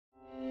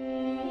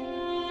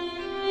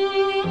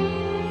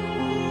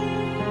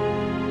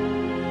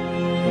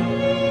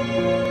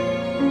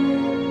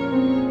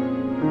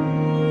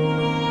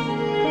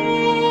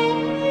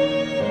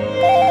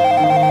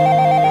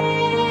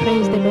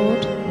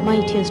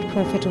blessed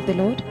prophet of the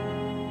Lord.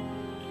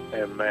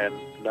 Amen.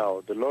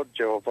 Now, the Lord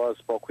Jehovah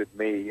spoke with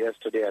me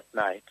yesterday at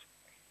night.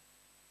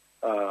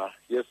 The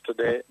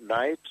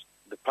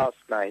past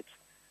night,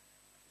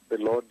 the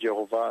Lord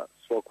Jehovah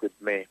spoke with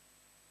me.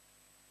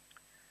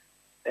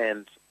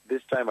 And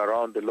this time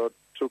around, the Lord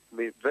took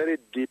me very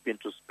deep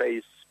into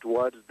space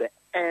towards the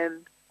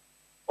end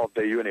of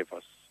the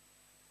universe.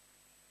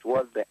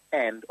 Towards the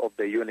end of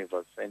the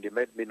universe. And He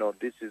made me know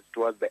this is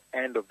towards the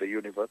end of the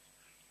universe.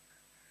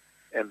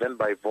 And then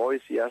by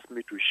voice, He asked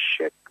me to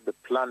shake the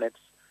planets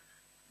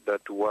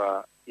that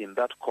were in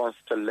that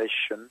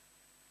constellation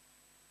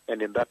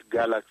and in that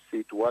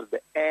galaxy towards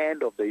the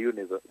end of the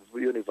universe,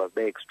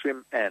 the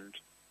extreme end.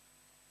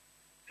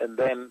 And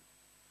then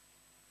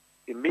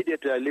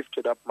immediately I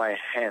lifted up my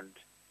hand,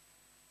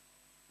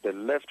 the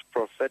left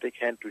prophetic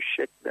hand, to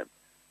shake them.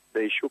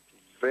 They shook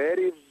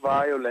very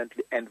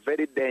violently and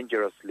very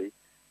dangerously,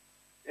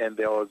 and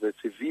there was a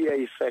severe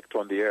effect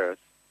on the earth.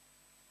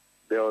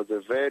 There was a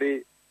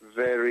very,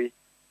 very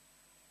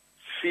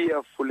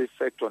fearful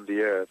effect on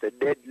the earth, a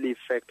deadly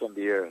effect on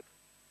the earth.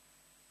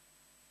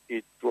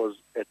 It was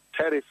a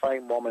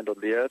terrifying moment on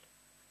the earth.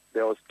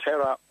 There was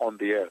terror on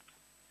the earth.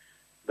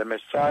 The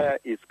Messiah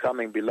is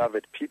coming,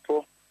 beloved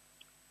people,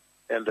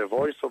 and the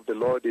voice of the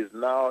Lord is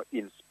now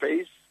in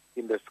space,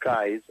 in the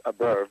skies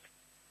above.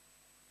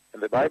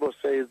 And the Bible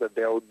says that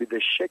there will be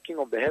the shaking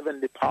of the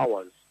heavenly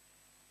powers,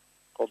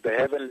 of the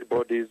heavenly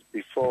bodies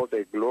before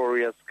the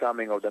glorious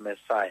coming of the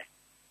Messiah.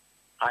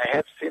 I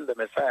have seen the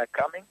Messiah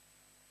coming.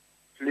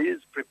 Please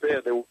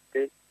prepare the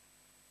way,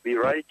 be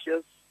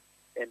righteous,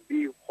 and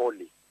be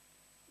holy.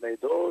 May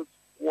those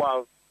who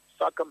have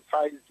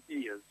circumcised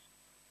ears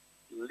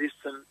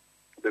listen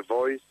to the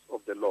voice of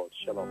the Lord.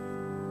 Shalom.